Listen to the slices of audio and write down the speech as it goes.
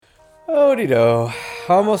Oh-de-do.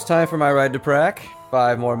 Almost time for my ride to Prac.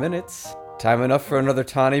 5 more minutes. Time enough for another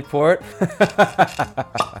tawny port?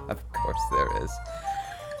 Of course there is.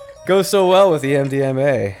 Goes so well with the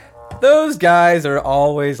MDMA. Those guys are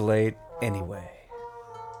always late anyway.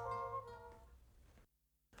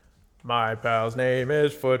 My pal's name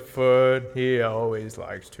is Foot, he always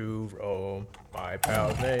likes to roam. My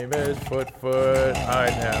pal's name is Foot, I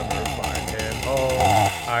never find him home.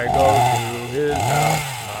 I go to his house,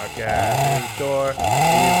 knock at his door. He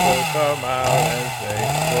will come out and say,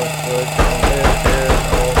 Foot, don't live here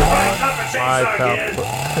no more. My pal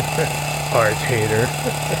Art hater.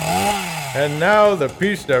 And now the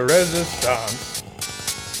piece de resistance.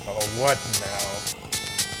 Oh, what now?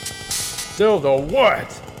 Still the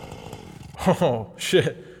what? Oh,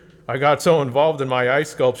 shit. I got so involved in my ice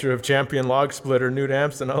sculpture of champion log splitter Newt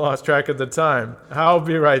Hampson I lost track of the time. I'll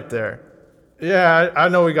be right there. Yeah, I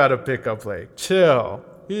know we gotta pick up late. Chill.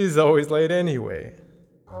 He's always late anyway.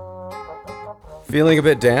 Feeling a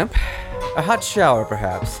bit damp? A hot shower,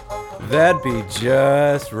 perhaps. That'd be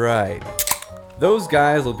just right. Those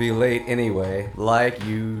guys will be late anyway, like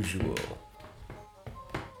usual.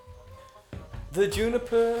 The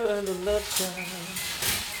juniper and the love child.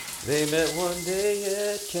 They met one day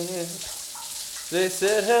at camp. They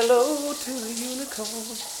said hello to the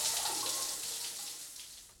unicorn.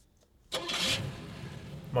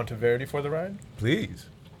 Monteverdi for the ride? Please.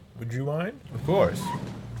 Would you mind? Of course.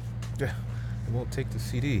 I won't take the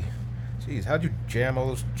CD. Jeez, how'd you jam all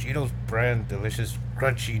those Cheetos brand delicious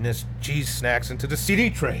crunchiness cheese snacks into the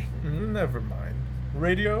CD tray? Never mind.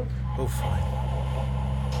 Radio? Oh, fine.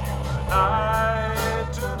 Lie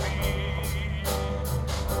to me.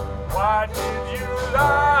 Why did you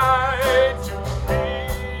lie to me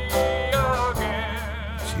again?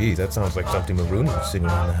 Jeez, that sounds like something Maroon was singing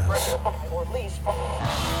around the house.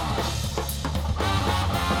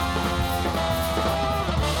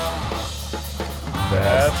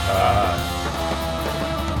 That's hot.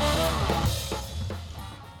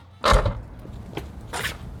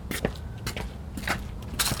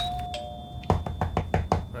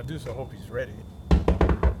 I do so hope he's ready.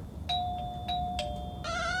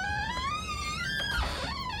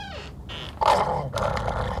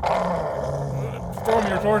 Throw me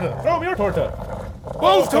your torta! Throw me your torta!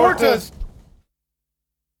 Both tortas!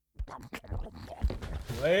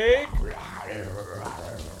 Blake?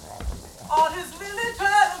 On his lily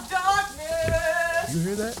pad of darkness, You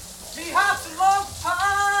hear that? he hops along the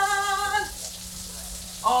pond.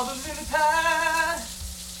 On the lily pad,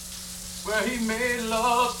 where he made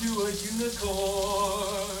love to a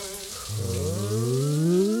unicorn.